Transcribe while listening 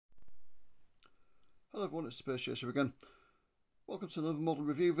Hello everyone, it's Space Chaser again. Welcome to another model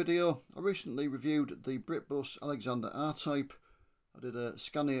review video. I recently reviewed the Britbus Alexander R type. I did a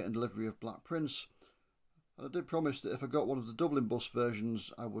Scania and delivery of Black Prince. And I did promise that if I got one of the Dublin Bus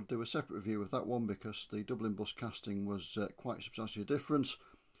versions, I would do a separate review of that one because the Dublin Bus casting was quite substantially different.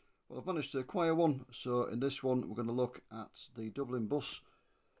 Well, I've managed to acquire one, so in this one we're going to look at the Dublin Bus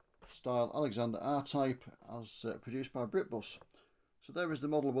style Alexander R type as produced by Britbus. So there is the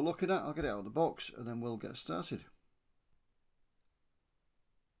model we're looking at. I'll get it out of the box and then we'll get started.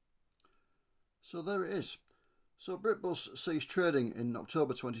 So there it is. So Britbus ceased trading in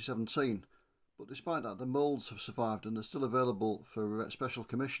October 2017, but despite that the moulds have survived and they're still available for special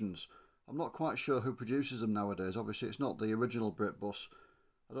commissions. I'm not quite sure who produces them nowadays. Obviously it's not the original Britbus.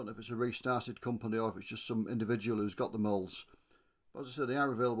 I don't know if it's a restarted company or if it's just some individual who's got the moulds. But as I said, they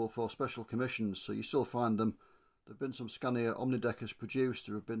are available for special commissions, so you still find them. There have been some Scania Omnideckers produced,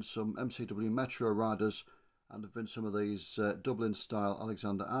 there have been some MCW Metro riders, and there have been some of these Dublin-style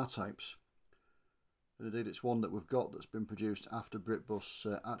Alexander R types. And indeed it's one that we've got that's been produced after Britbus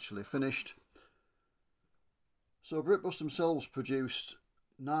actually finished. So Britbus themselves produced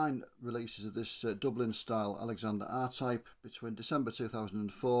 9 releases of this Dublin-style Alexander R type between December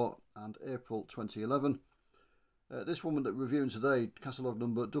 2004 and April 2011. This one that we're reviewing today, catalogue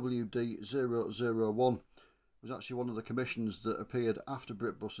number WD001, was actually one of the commissions that appeared after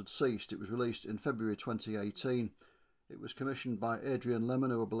Britbus had ceased. It was released in February 2018. It was commissioned by Adrian Lemon,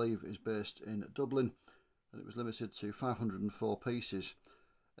 who I believe is based in Dublin, and it was limited to 504 pieces.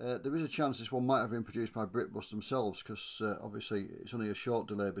 There is a chance this one might have been produced by Britbus themselves because obviously it's only a short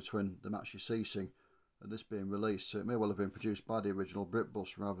delay between them actually ceasing and this being released, so it may well have been produced by the original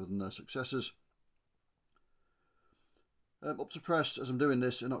Britbus rather than their successors. Up to press, as I'm doing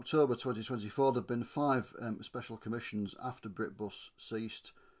this, in October 2024, there have been 5 special commissions after Britbus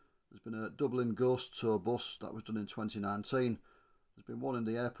ceased. There's been a Dublin Ghost Tour bus that was done in 2019. There's been one in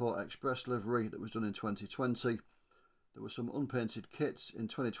the Airport Express livery that was done in 2020. There were some unpainted kits in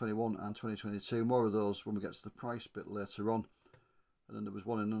 2021 and 2022, more of those when we get to the price bit later on. And then there was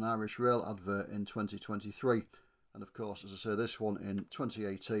one in an Irish Rail advert in 2023. And of course, as I say, this one in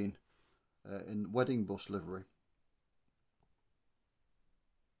 2018 in wedding bus livery.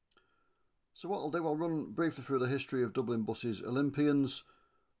 So what I'll do, I'll run briefly through the history of Dublin Bus's Olympians.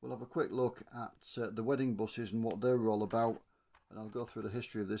 We'll have a quick look at the wedding buses and what they were all about. And I'll go through the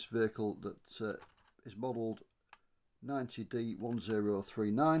history of this vehicle that is modelled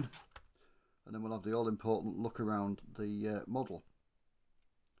 90D1039. And then we'll have the all-important look around the model.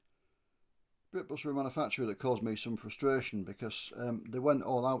 Britbus were a manufacturer that caused me some frustration because they went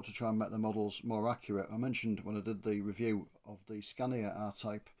all out to try and make the models more accurate. I mentioned when I did the review of the Scania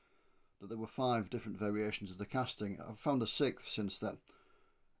R-Type that there were 5 different variations of the casting. I've found a 6th since then.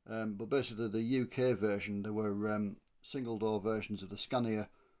 But basically the UK version, there were single door versions of the Scania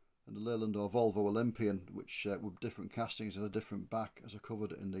and the Leyland or Volvo Olympian, which were different castings and a different back, as I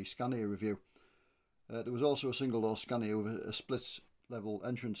covered in the Scania review. There was also a single door Scania with a split level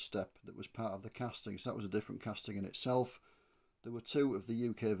entrance step that was part of the casting, so that was a different casting in itself. There were 2 of the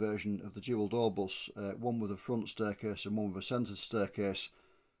UK version of the dual door bus, one with a front staircase and one with a centre staircase.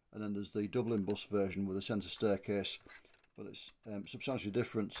 And then there's the Dublin Bus version with a centre staircase, but it's substantially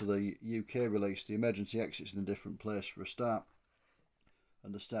different to the UK release. The emergency exit's in a different place for a start,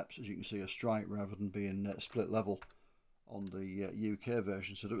 and the steps, as you can see, are straight rather than being split level on the UK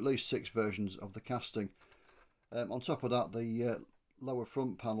version. So there are at least 6 versions of the casting. On top of that, the lower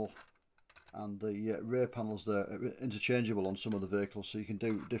front panel and the rear panels there are interchangeable on some of the vehicles, so you can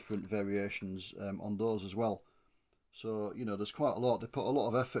do different variations on those as well. So, you know, there's quite a lot. They put a lot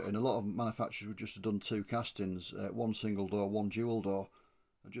of effort in. A lot of manufacturers would just have done 2 castings, one single door, one dual door,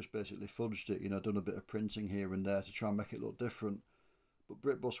 and just basically fudged it, you know, done a bit of printing here and there to try and make it look different. But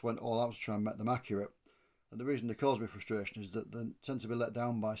Britbus went all out to try and make them accurate. And the reason they cause me frustration is that they tend to be let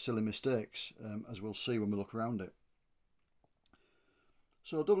down by silly mistakes, as we'll see when we look around it.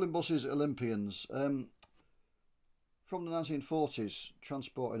 So, Dublin Bus's Olympians. From the 1940s,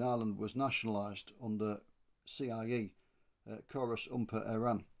 transport in Ireland was nationalised under CIE, Chorus Umper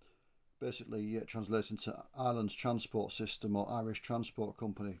Iran, basically translating to Ireland's Transport System or Irish Transport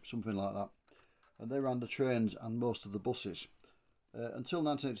Company, something like that. And they ran the trains and most of the buses. Until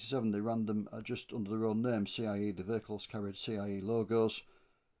 1987 they ran them just under their own name, CIE. The vehicles carried CIE logos.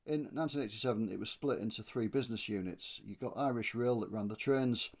 In 1987 it was split into 3 business units. You got Irish Rail that ran the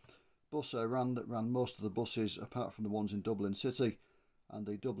trains, Bus Iran that ran most of the buses apart from the ones in Dublin City, and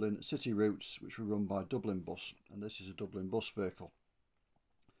the Dublin City routes, which were run by Dublin Bus, and this is a Dublin Bus vehicle.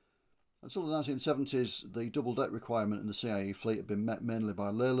 Until the 1970s, the double-deck requirement in the CIE fleet had been met mainly by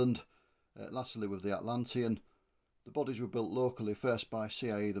Leyland, latterly with the Atlantean. The bodies were built locally, first by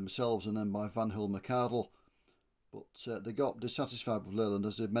CIE themselves and then by Van Hill McArdle. But they got dissatisfied with Leyland,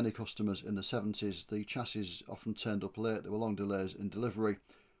 as did many customers in the 70s. The chassis often turned up late, there were long delays in delivery.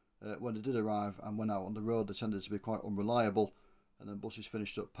 When they did arrive and went out on the road, they tended to be quite unreliable, and then buses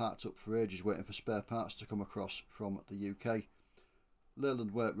finished up parked up for ages waiting for spare parts to come across from the UK.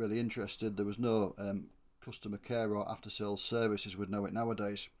 Leyland weren't really interested. There was no customer care or after sales service as we'd know it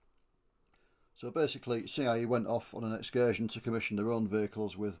nowadays. So basically CIE went off on an excursion to commission their own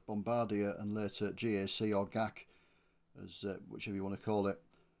vehicles with Bombardier and later GAC or GAC, as whichever you want to call it,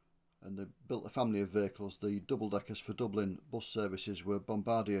 and they built a family of vehicles. The double-deckers for Dublin bus services were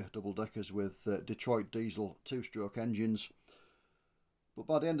Bombardier double-deckers with Detroit diesel two-stroke engines. But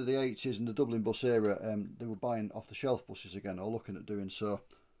by the end of the 80s, in the Dublin bus era, they were buying off-the-shelf buses again, or looking at doing so.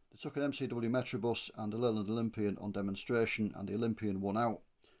 They took an MCW Metrobus and a Leyland Olympian on demonstration, and the Olympian won out.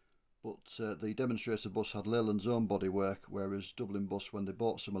 But the demonstrator bus had Leyland's own bodywork, whereas Dublin Bus, when they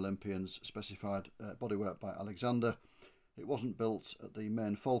bought some Olympians, specified bodywork by Alexander. It wasn't built at the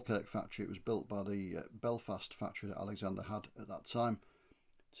main Falkirk factory, it was built by the Belfast factory that Alexander had at that time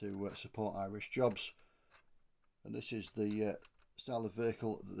to support Irish jobs. And this is the style of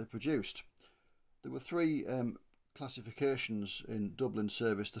vehicle that they produced. There were three classifications in Dublin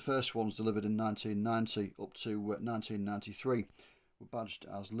service. The first ones, delivered in 1990 up to 1993, were badged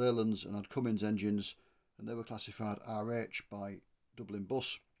as Leylands and had Cummins engines, and they were classified RH by Dublin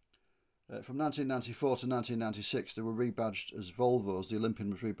Bus. From 1994 to 1996 they were rebadged as Volvos. The Olympian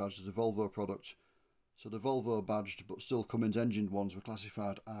was rebadged as a Volvo product, so the Volvo badged but still Cummins engined ones were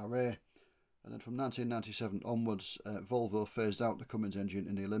classified RA. And then from 1997 onwards, Volvo phased out the Cummins engine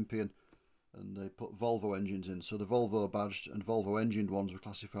in the Olympian and they put Volvo engines in, so the Volvo badged and Volvo engined ones were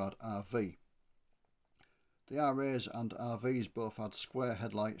classified RV. The RAs and RVs both had square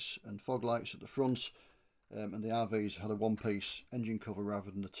headlights and fog lights at the front, and the RVs had a one-piece engine cover rather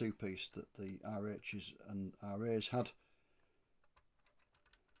than the two-piece that the RHs and RAs had.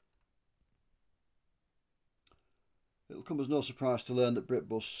 It'll come as no surprise to learn that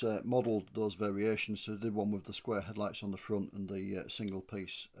Britbus modelled those variations, so they did one with the square headlights on the front and the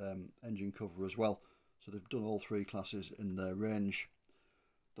single-piece engine cover as well. So they've done all three classes in their range.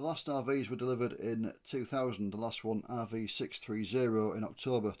 The last RVs were delivered in 2000. The last one, RV630, in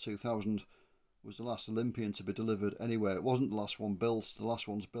October 2000, was the last Olympian to be delivered anywhere. It wasn't the last one built. The last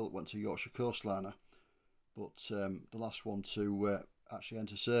ones built went to Yorkshire Coastliner, but the last one to actually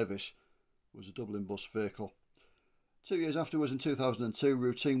enter service was a Dublin Bus vehicle. 2 years afterwards, in 2002,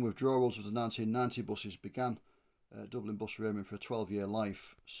 routine withdrawals of the 1990 buses began. Dublin Bus were aiming for a 12-year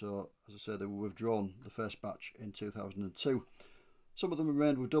life, so as I said, they were withdrawn, the first batch, in 2002. Some of them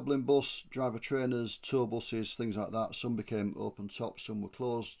remained with Dublin Bus, driver trainers, tour buses, things like that. Some became open top, some were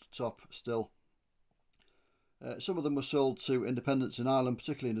closed top still. Some of them were sold to independents in Ireland,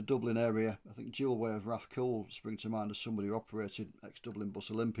 particularly in the Dublin area. I think Jewelway of Rathcoole spring to mind as somebody who operated ex-Dublin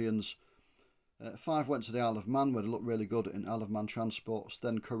Bus Olympians. 5 went to the Isle of Man, where they looked really good in Isle of Man Transport's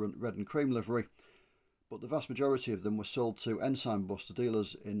then current red and cream livery. But the vast majority of them were sold to Ensign Bus, the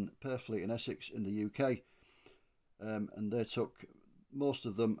dealers in Purfleet in Essex in the UK. And they took most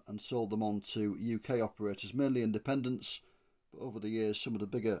of them and sold them on to UK operators, mainly independents. But over the years, some of the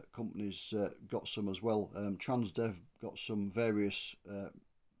bigger companies got some as well. Transdev got some various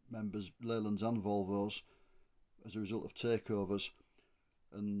members, Leylands and Volvos, as a result of takeovers.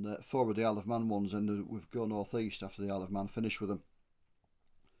 And 4 of the Isle of Man ones ended with Go North East after the Isle of Man finished with them.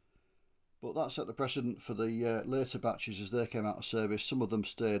 But that set the precedent for the later batches as they came out of service. Some of them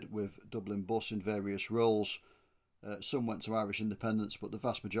stayed with Dublin Bus in various roles. Some went to Irish independents, but the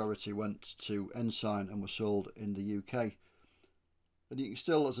vast majority went to Ensign and were sold in the UK. And you can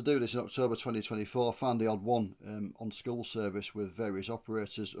still, as I do this in October 2024, find the odd one on school service with various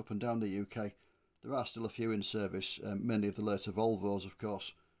operators up and down the UK. There are still a few in service, many of the later Volvos, of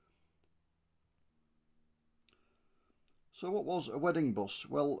course. So what was a wedding bus?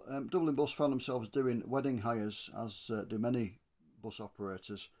 Well, Dublin Bus found themselves doing wedding hires, as do many bus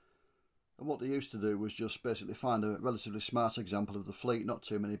operators. And what they used to do was just basically find a relatively smart example of the fleet, not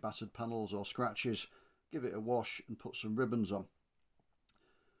too many battered panels or scratches, give it a wash and put some ribbons on.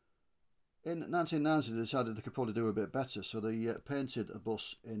 In 1990 they decided they could probably do a bit better, so they painted a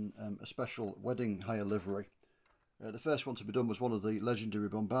bus in a special wedding hire livery. The first one to be done was one of the legendary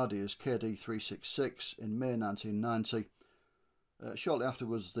Bombardiers, KD366, in May 1990. Shortly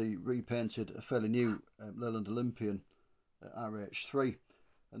afterwards they repainted a fairly new Leyland Olympian RH3,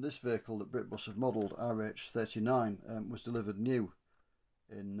 and this vehicle that Britbus had modelled, RH39, was delivered new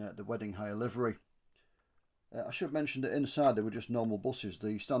in the wedding hire livery. I should mention that inside they were just normal buses.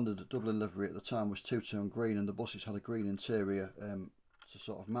 The standard Dublin livery at the time was two-tone green, and the buses had a green interior to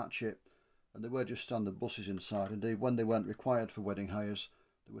sort of match it. And they were just standard buses inside. Indeed, when they weren't required for wedding hires,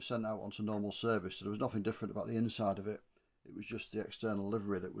 they were sent out onto normal service. So there was nothing different about the inside of it. It was just the external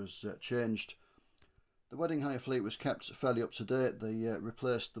livery that was changed. The wedding hire fleet was kept fairly up to date. They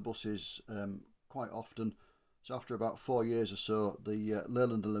replaced the buses quite often. So after about 4 years or so, the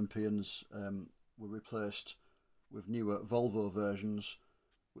Leyland Olympians were replaced with newer Volvo versions,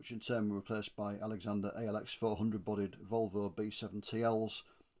 which in turn were replaced by Alexander ALX 400-bodied Volvo B7TLs,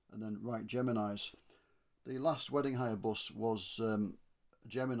 and then Wright Geminis. The last wedding hire bus was a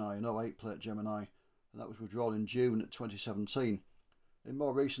Gemini, an 08-plate Gemini, and that was withdrawn in June 2017. In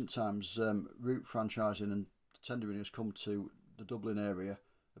more recent times, route franchising and tendering has come to the Dublin area,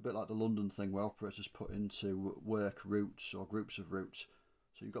 a bit like the London thing where operators put into work routes or groups of routes.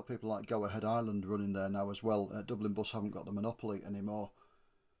 So you've got people like Go Ahead Ireland running there now as well. Dublin Bus haven't got the monopoly anymore,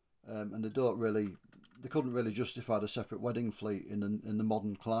 and they couldn't really justify the separate wedding fleet in the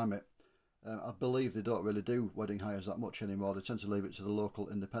modern climate. I believe they don't really do wedding hires that much anymore. They tend to leave it to the local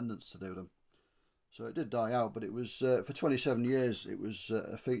independents to do them. So it did die out, but it was for 27 years it was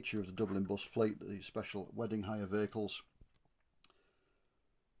a feature of the Dublin Bus fleet, the special wedding hire vehicles.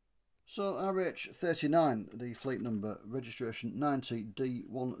 So RH39, the fleet number, registration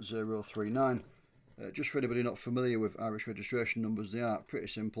 90D1039. Just for anybody not familiar with Irish registration numbers, they are pretty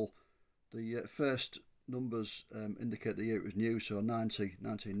simple. The first numbers indicate the year it was new, so 90,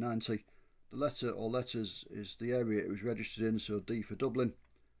 1990. The letter or letters is the area it was registered in, so D for Dublin.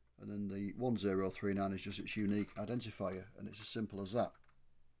 And then the 1039 is just its unique identifier, and it's as simple as that.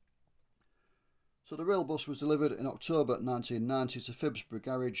 So the rail bus was delivered in October 1990 to Phibsborough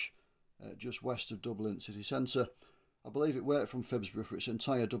Garage, just west of Dublin city centre. I believe it worked from Phibsborough for its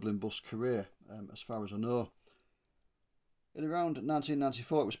entire Dublin Bus career, as far as I know. In around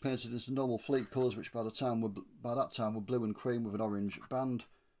 1994 it was painted into normal fleet colours, which by that time were blue and cream with an orange band,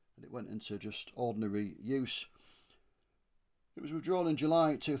 and it went into just ordinary use. It was withdrawn in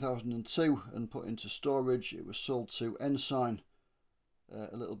July 2002 and put into storage. It was sold to Ensign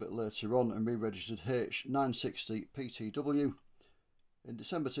a little bit later on and re-registered H960 PTW. In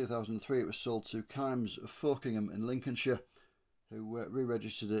December 2003 it was sold to Kimes of Folkingham in Lincolnshire, who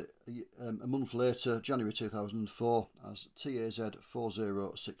re-registered it a month later, January 2004, as TAZ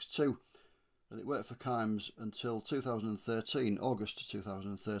 4062, and it worked for Kimes until 2013, August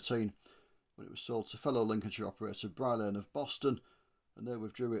 2013, when it was sold to fellow Lincolnshire operator Leyland of Boston, and they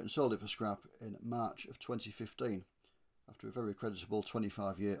withdrew it and sold it for scrap in March of 2015, after a very creditable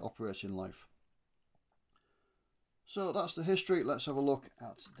 25-year operating life. So that's the history. Let's have a look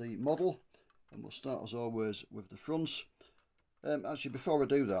at the model, and we'll start as always with the front. Actually, before I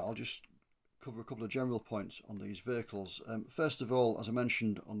do that, I'll just cover a couple of general points on these vehicles. First of all, as I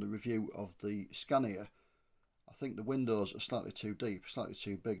mentioned on the review of the Scania, I think the windows are slightly too deep, slightly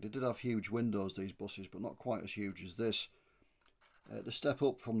too big. They did have huge windows, these buses, but not quite as huge as this. The step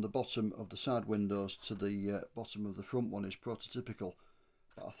up from the bottom of the side windows to the bottom of the front one is prototypical,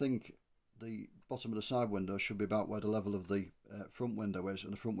 but I think the bottom of the side window should be about where the level of the front window is,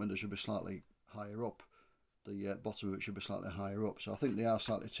 and the front window should be slightly higher up. The bottom of it should be slightly higher up, so I think they are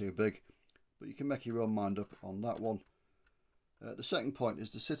slightly too big, but you can make your own mind up on that one. The second point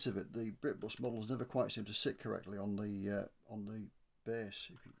is the sit of it. The Britbus models never quite seem to sit correctly on the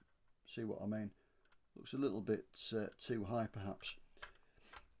base, if you see what I mean. Looks a little bit too high perhaps.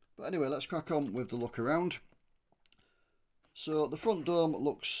 But anyway, let's crack on with the look around. So the front dome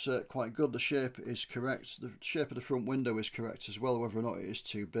looks quite good. The shape is correct. The shape of the front window is correct as well, whether or not it is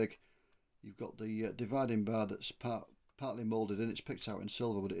too big. You've got the dividing bar that's partly moulded in. It's picked out in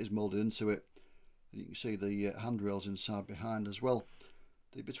silver, but it is moulded into it. And you can see the handrails inside behind as well.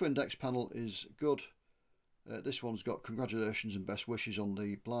 The between decks panel is good. This one's got congratulations and best wishes on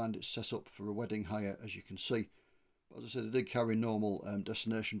the blind. It's set up for a wedding hire, as you can see. But as I said, they did carry normal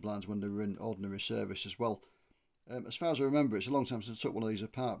destination blinds when they were in ordinary service as well. As far as I remember, it's a long time since I took one of these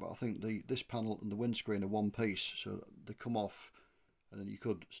apart, but I think this panel and the windscreen are one piece, so they come off, and then you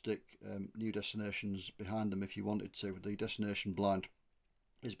could stick new destinations behind them if you wanted to. The destination blind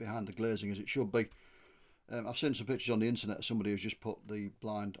is behind the glazing, as it should be. I've seen some pictures on the internet of somebody who's just put the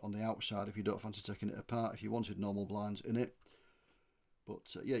blind on the outside if you don't fancy taking it apart, if you wanted normal blinds in it. But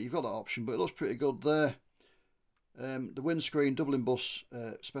yeah, you've got that option, but it looks pretty good there. The windscreen, Dublin Bus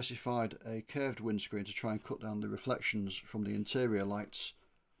specified a curved windscreen to try and cut down the reflections from the interior lights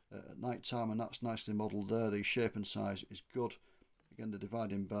at night time, and that's nicely modelled there. The shape and size is good. Again, the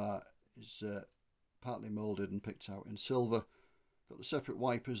dividing bar is partly moulded and picked out in silver. Got the separate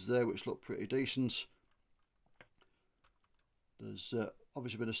wipers there, which look pretty decent. There's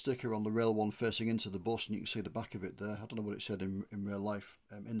obviously been a sticker on the rail one facing into the bus, and you can see the back of it there. I don't know what it said in real life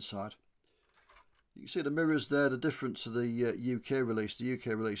inside. You can see the mirrors there, the difference to the UK release. The UK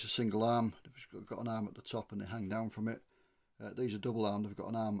release is single arm. They've got an arm at the top and they hang down from it. These are double armed. They've got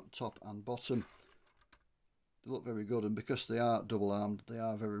an arm top and bottom. They look very good, and because they are double armed, they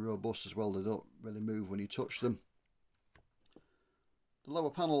are very robust as well. They don't really move when you touch them. The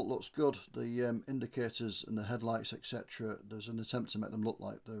lower panel looks good. The indicators and the headlights, etc. There's an attempt to make them look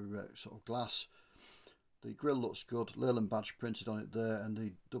like they're sort of glass. The grille looks good. Leyland badge printed on it there, and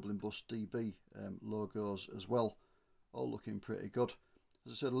the Dublin Bus DB logos as well. All looking pretty good.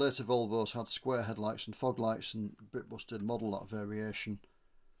 As I said, later Volvos had square headlights and fog lights, and Britbus did model that variation.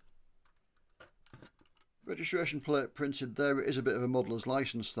 Registration plate printed there. It is a bit of a modeller's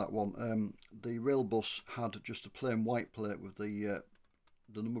licence, that one. The rail bus had just a plain white plate with the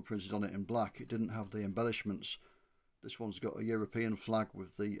number printed on it in black. It didn't have the embellishments. This one's got a European flag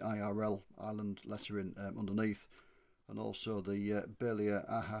with the IRL, Ireland lettering underneath, and also the Belia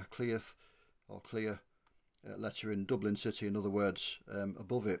Aha Cleith, or Clear lettering, Dublin City in other words,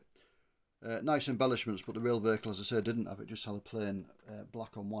 above it. Nice embellishments, but the rail vehicle, as I said, didn't have it, just had a plain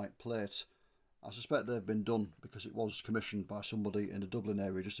black on white plate. I suspect they've been done because it was commissioned by somebody in the Dublin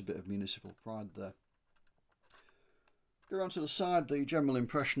area, just a bit of municipal pride there. Go around to the side, the general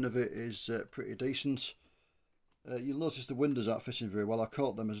impression of it is pretty decent. You'll notice the windows aren't fitting very well. I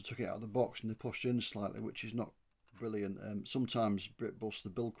caught them as I took it out of the box and they pushed in slightly, which is not brilliant. Sometimes Britbus, the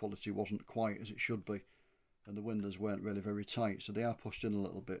build quality wasn't quite as it should be, and the windows weren't really very tight, so they are pushed in a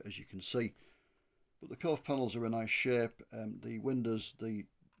little bit, as you can see. But the cove panels are a nice shape. The windows, the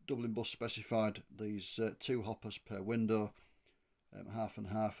Dublin Bus specified these 2 hoppers per window, half and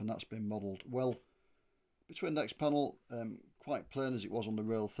half, and that's been modelled well. Between next panel, quite plain as it was on the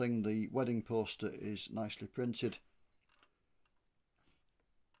rail thing. The wedding poster is nicely printed.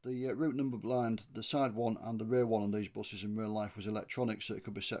 The route number blind, the side one and the rear one on these buses in real life was electronic, so it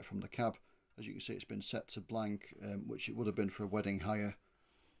could be set from the cab. As you can see, it's been set to blank, which it would have been for a wedding hire,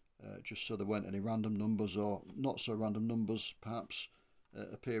 just so there weren't any random numbers, or not so random numbers perhaps,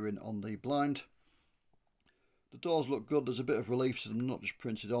 appearing on the blind. The doors look good. There's a bit of relief to them, not just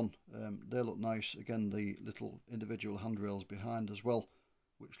printed on. They look nice. Again, the little individual handrails behind as well,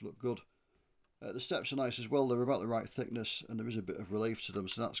 which look good. The steps are nice as well. They're about the right thickness, and there is a bit of relief to them,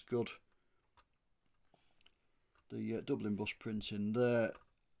 so that's good. The Dublin Bus printing there.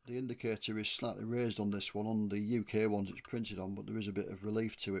 The indicator is slightly raised on this one. On the UK ones it's printed on, but there is a bit of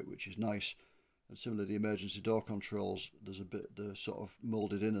relief to it, which is nice. And similarly, the emergency door controls, there's a bit, they're sort of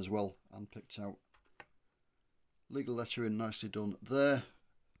moulded in as well and picked out. Legal lettering nicely done there.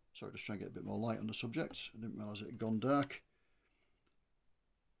 Sorry, just trying to get a bit more light on the subject. I didn't realise it had gone dark.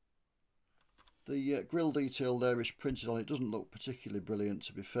 The grille detail there is printed on. It doesn't look particularly brilliant,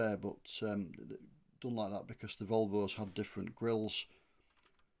 to be fair, but done like that because the Volvos had different grilles.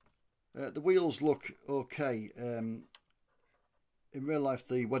 The wheels look okay. In real life,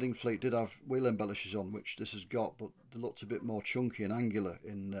 the wedding fleet did have wheel embellishers on, which this has got, but they looked a bit more chunky and angular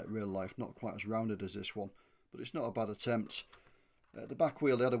in real life, not quite as rounded as this one. But it's not a bad attempt. The back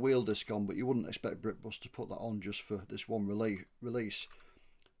wheel, they had a wheel disc on, but you wouldn't expect Britbus to put that on just for this one release.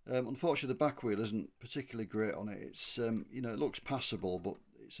 Unfortunately, the back wheel isn't particularly great on it. It's you know, it looks passable, but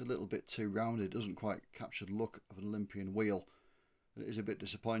it's a little bit too rounded. It doesn't quite capture the look of an Olympian wheel. It is a bit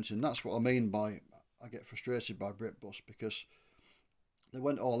disappointing. That's what I mean by I get frustrated by Britbus, because they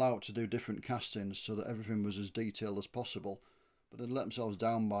went all out to do different castings so that everything was as detailed as possible. But they let themselves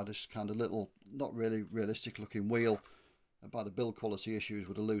down by this kind of little, not really realistic looking wheel, and by the build quality issues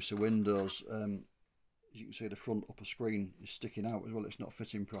with the looser windows. As you can see, the front upper screen is sticking out as well, it's not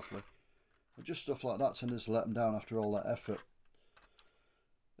fitting properly. And just stuff like that tends to let them down after all that effort.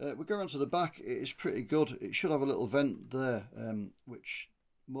 We go on to the back. It is pretty good. It should have a little vent there, which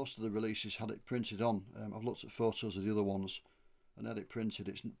most of the releases had it printed on. I've looked at photos of the other ones and had it printed.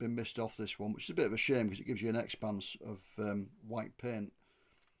 It's been missed off this one, which is a bit of a shame because it gives you an expanse of white paint.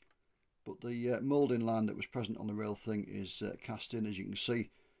 But the moulding line that was present on the rail thing is cast in, as you can see.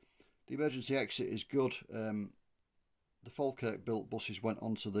 The emergency exit is good. The Falkirk built buses went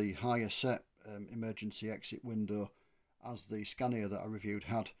onto the higher set emergency exit window, as the Scania that I reviewed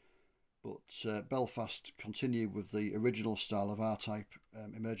had. But Belfast continued with the original style of R-type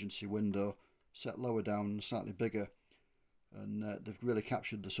emergency window, set lower down and slightly bigger. And they've really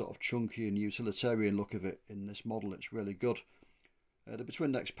captured the sort of chunky and utilitarian look of it in this model. It's really good. The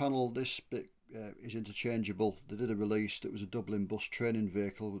between decks panel, this bit is interchangeable. They did a release that was a Dublin Bus training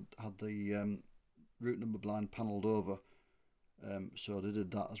vehicle, had the route number blind panelled over, so they did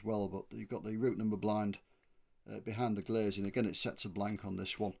that as well. But you've got the route number blind behind the glazing. Again, it's set to blank on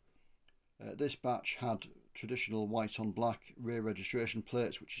this one. This batch had traditional white on black rear registration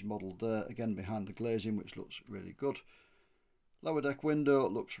plates, which is modelled there, again behind the glazing, which looks really good. Lower deck window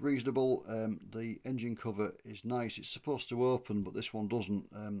looks reasonable. The engine cover is nice. It's supposed to open, but this one doesn't.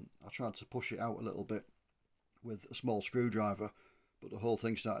 I tried to push it out a little bit with a small screwdriver, but the whole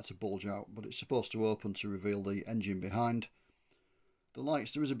thing started to bulge out. But it's supposed to open to reveal the engine behind. The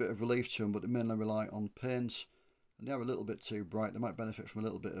lights, there is a bit of relief to them, but they mainly rely on paint, and they are a little bit too bright. They might benefit from a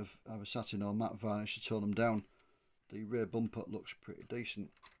little bit of either satin or matte varnish to tone them down. The rear bumper looks pretty decent.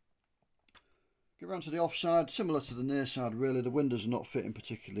 Get round to the offside, similar to the near side really. The windows are not fitting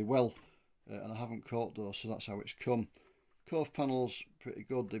particularly well, and I haven't caught those, so that's how it's come. Cove panels, pretty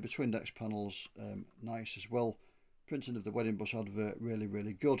good. The between decks panels, nice as well. Printing of the wedding bus advert, really,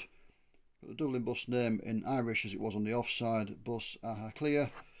 really good. Got the Dublin Bus name in Irish as it was on the offside, Bus Aha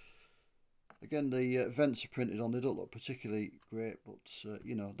Clear. Again, the vents are printed on. They don't look particularly great, but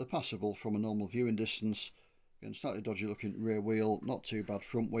you know, they're passable from a normal viewing distance. Again, slightly dodgy looking rear wheel, not too bad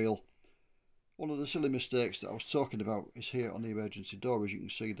front wheel. One of the silly mistakes that I was talking about is here on the emergency door. As you can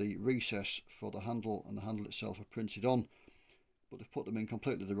see, the recess for the handle and the handle itself are printed on, but they've put them in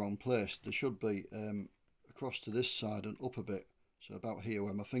completely the wrong place. They should be across to this side and up a bit, so about here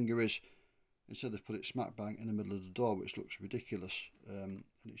where my finger is. Instead they've put it smack bang in the middle of the door, which looks ridiculous, and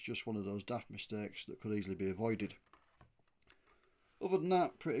it's just one of those daft mistakes that could easily be avoided. Other than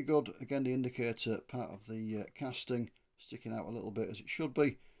that, pretty good. Again, the indicator part of the casting sticking out a little bit as it should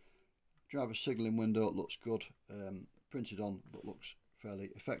be. Driver's signalling window looks good, printed on, but looks fairly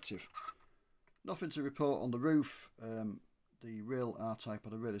effective. Nothing to report on the roof. The real R-Type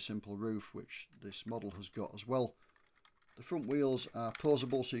had a really simple roof, which this model has got as well. The front wheels are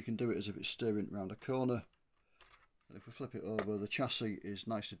poseable, so you can do it as if it's steering around a corner. And if we flip it over, the chassis is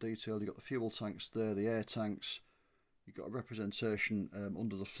nicely detailed. You've got the fuel tanks there, the air tanks. You've got a representation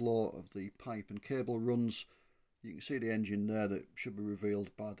under the floor of the pipe and cable runs. You can see the engine there that should be revealed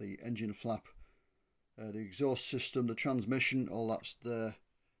by the engine flap. The exhaust system, the transmission, all that's there.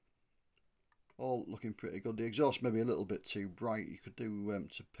 All looking pretty good. The exhaust may be a little bit too bright. You could do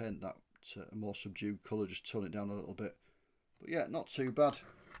to paint that to a more subdued colour, just tone it down a little bit. But yeah, not too bad.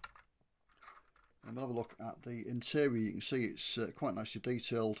 And we'll have a look at the interior. You can see it's quite nicely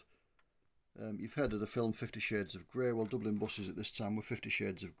detailed. You've heard of the film 50 Shades of Grey. Well, Dublin buses at this time were 50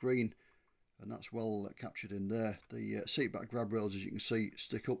 Shades of Green, and that's well captured in there. The seat back grab rails, as you can see,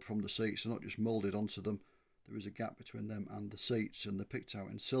 stick up from the seats. They're not just moulded onto them. There is a gap between them and the seats, and they're picked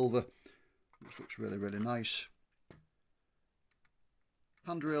out in silver, which looks really, really nice.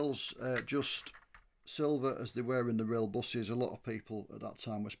 Handrails, just silver as they were in the rail buses. A lot of people at that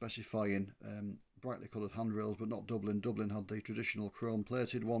time were specifying brightly coloured handrails, but not Dublin. Dublin had the traditional chrome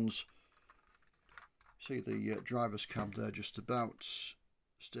plated ones. See the driver's cab there just about,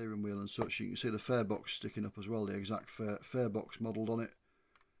 steering wheel and such. You can see the fare box sticking up as well, the exact fare box modelled on it.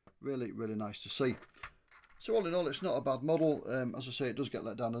 Really, really nice to see. So all in all, it's not a bad model. As I say, it does get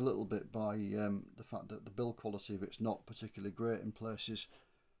let down a little bit by the fact that the build quality of it's not particularly great in places,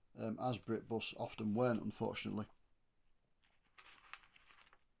 as Britbus often weren't, unfortunately.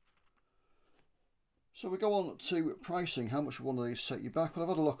 So we go on to pricing. How much will one of these set you back? Well, I've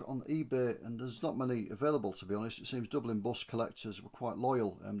had a look on eBay, and there's not many available, to be honest. It seems Dublin bus collectors were quite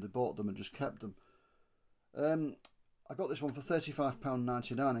loyal. They bought them and just kept them. I got this one for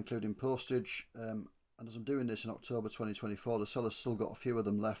 £35.99, including postage. And as I'm doing this in October 2024, the seller's still got a few of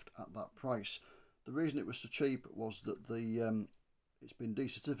them left at that price. The reason it was so cheap was that the it's been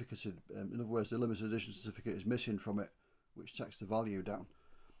decertificated. In other words, the limited edition certificate is missing from it, which takes the value down.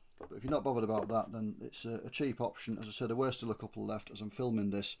 But if you're not bothered about that, then it's a cheap option. As I said, there were still a couple left as I'm filming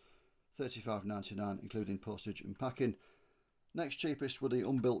this. £35.99, including postage and packing. Next cheapest were the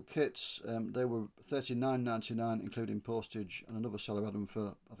unbuilt kits. They were £39.99, including postage, and another seller had them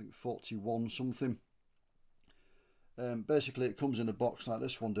for, I think, 41 something. Basically, it comes in a box like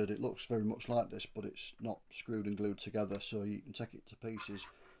this one did. It looks very much like this, but it's not screwed and glued together, so you can take it to pieces.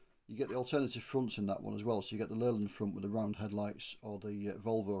 You get the alternative fronts in that one as well, so you get the Leyland front with the round headlights, or the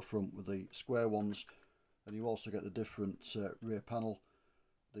Volvo front with the square ones, and you also get the different rear panel,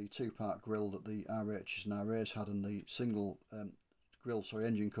 the two-part grille that the RHs and RAs had, and the single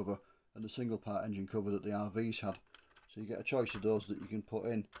engine cover, and the single-part engine cover that the RVs had. So you get a choice of those that you can put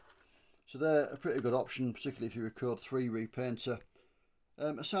in. So they're a pretty good option, particularly if you're a Code 3 repainter.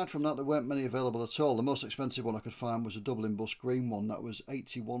 Aside from that, there weren't many available at all. The most expensive one I could find was a Dublin Bus green one. That was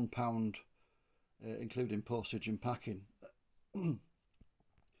 £81, including postage and packing. But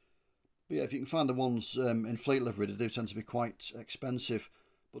yeah, if you can find the ones in fleet livery, they do tend to be quite expensive.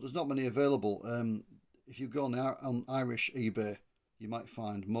 But there's not many available. if you go on Irish eBay, you might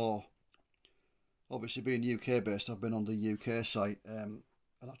find more. Obviously, being UK based, I've been on the UK site, and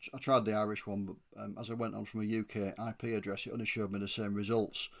I tried the Irish one, but as I went on from a UK IP address, it only showed me the same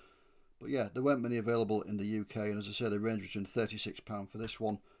results. But yeah, there weren't many available in the UK, and as I said, they range between £36 for this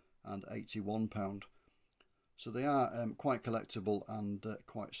one and £81. So they are quite collectible and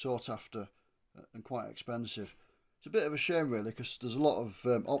quite sought after and quite expensive. It's a bit of a shame really, because there's a lot of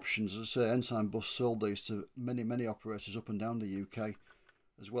options. As I say, Ensign Bus sold these to many operators up and down the UK,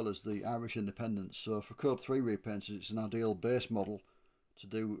 as well as the Irish independents. So for Code 3 repainters, it's an ideal base model to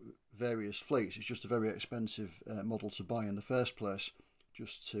do various fleets. It's just a very expensive model to buy in the first place,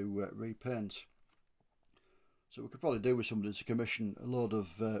 just to repaint. So we could probably do with somebody to commission a load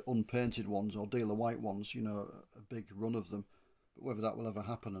of unpainted ones or dealer white ones, you know, a big run of them. But whether that will ever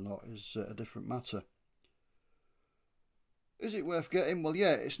happen or not is a different matter. Is it worth getting? Well,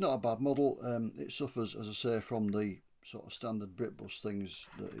 yeah, it's not a bad model. It suffers, as I say, from the sort of standard Britbus things,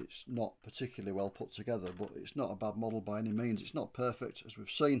 that it's not particularly well put together, but it's not a bad model by any means. It's not perfect, as we've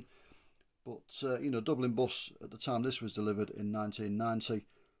seen. But, you know, Dublin Bus, at the time this was delivered in 1990,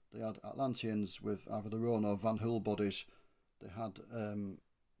 they had Atlanteans with either their own or Van Hool bodies. They had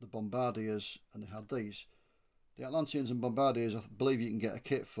the Bombardiers, and they had these. The Atlanteans and Bombardiers, I believe you can get a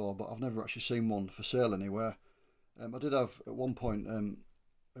kit for, but I've never actually seen one for sale anywhere. I did have, at one point,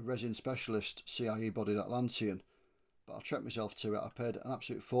 a resin specialist CIE-bodied Atlantean, but I trekked myself to it. I paid an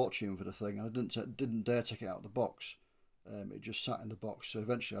absolute fortune for the thing, and I didn't dare take it out of the box. It just sat in the box. So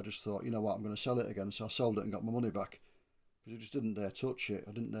eventually I just thought, you know what, I'm going to sell it again. So I sold it and got my money back, because I just didn't dare touch it.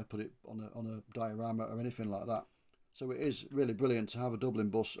 I didn't dare put it on a diorama or anything like that. So it is really brilliant to have a Dublin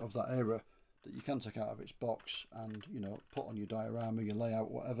bus of that era that you can take out of its box and, you know, put on your diorama, your layout,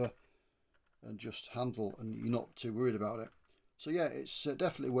 whatever, and just handle, and you're not too worried about it. So yeah, it's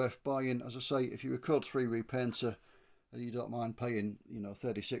definitely worth buying. As I say, if you're a Code 3 repainter and you don't mind paying, you know,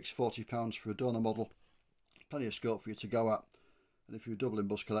 £36–40 for a donor model, plenty of scope for you to go at. And if you're a Dublin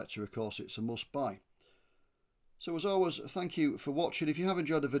bus collector, of course, it's a must buy. So as always, thank you for watching. If you have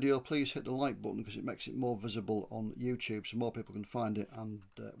enjoyed the video, please hit the like button, because it makes it more visible on YouTube so more people can find it and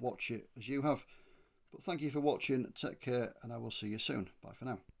watch it as you have. But thank you for watching, take care, and I will see you soon. Bye for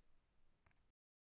now.